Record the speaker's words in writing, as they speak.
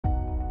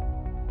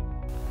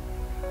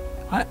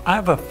I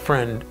have a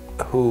friend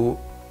who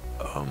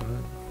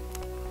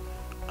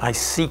I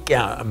seek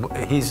out.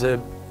 He's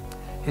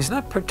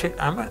not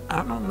particular.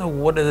 I don't know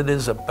what it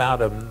is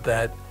about him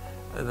that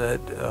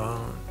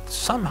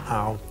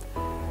somehow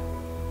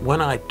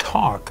when I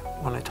talk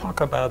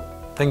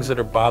about things that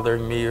are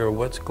bothering me or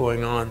what's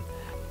going on,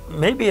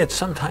 maybe it's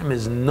sometimes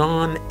his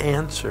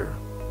non-answer,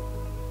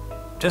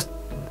 just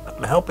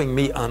helping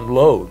me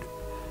unload,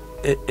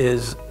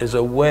 is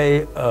a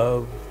way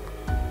of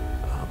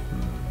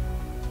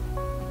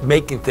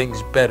making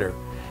things better.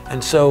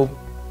 And so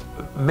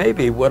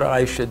maybe what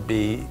I should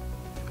be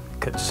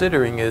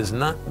considering is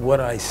not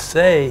what I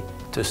say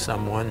to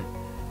someone,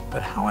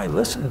 but how I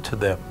listen to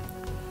them.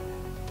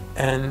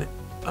 And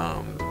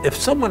if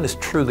someone is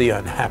truly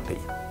unhappy,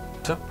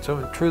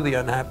 someone truly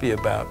unhappy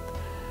about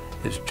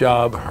his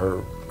job,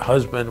 her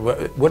husband,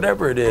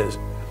 whatever it is,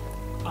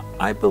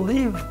 I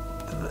believe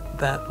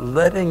that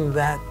letting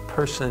that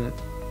person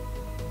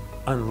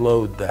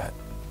unload that,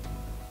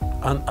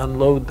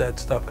 unload that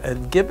stuff,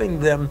 and giving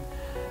them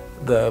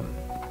the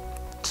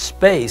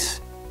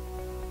space,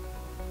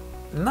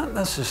 not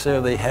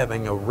necessarily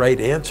having a right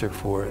answer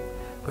for it,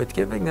 but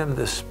giving them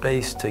the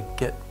space to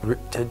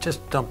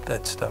just dump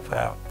that stuff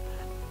out.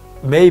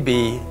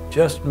 Maybe,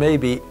 just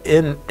maybe,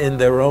 in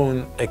their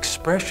own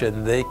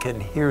expression, they can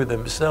hear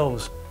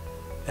themselves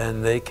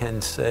and they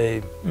can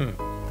say,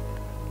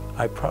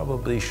 I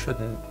probably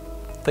shouldn't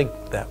think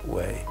that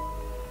way.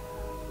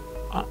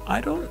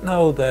 I don't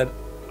know that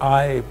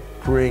I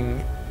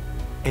bring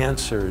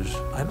answers.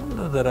 I don't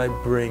know that I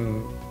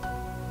bring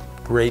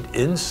great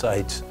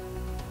insights.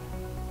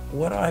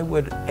 What I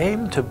would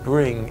aim to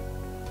bring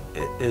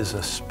is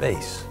a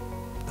space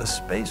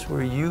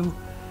where you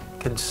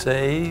can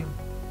say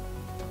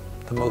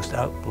the most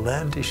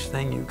outlandish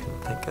thing you can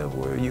think of,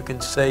 where you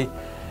can say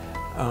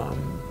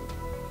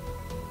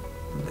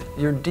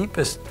your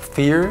deepest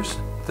fears,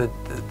 the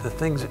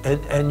things,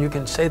 and you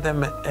can say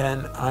them,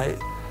 and I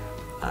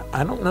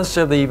don't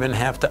necessarily even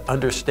have to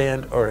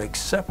understand or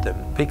accept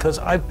them, because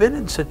I've been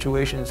in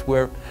situations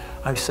where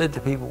I've said to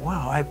people,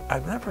 wow,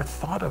 I've never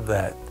thought of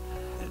that.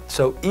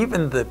 So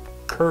even the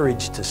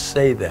courage to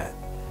say that,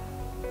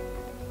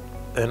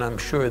 and I'm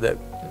sure that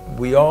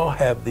we all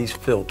have these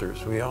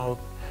filters.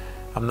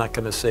 I'm not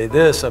going to say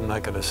this, I'm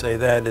not going to say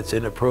that, it's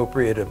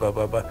inappropriate, blah,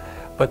 blah, blah.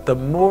 But the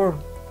more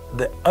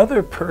the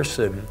other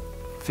person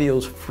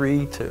feels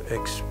free to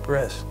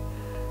express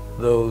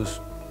those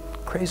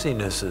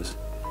crazinesses,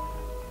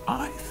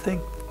 I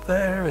think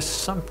there is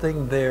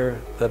something there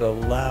that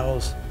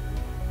allows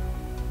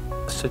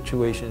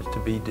situations to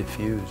be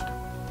diffused.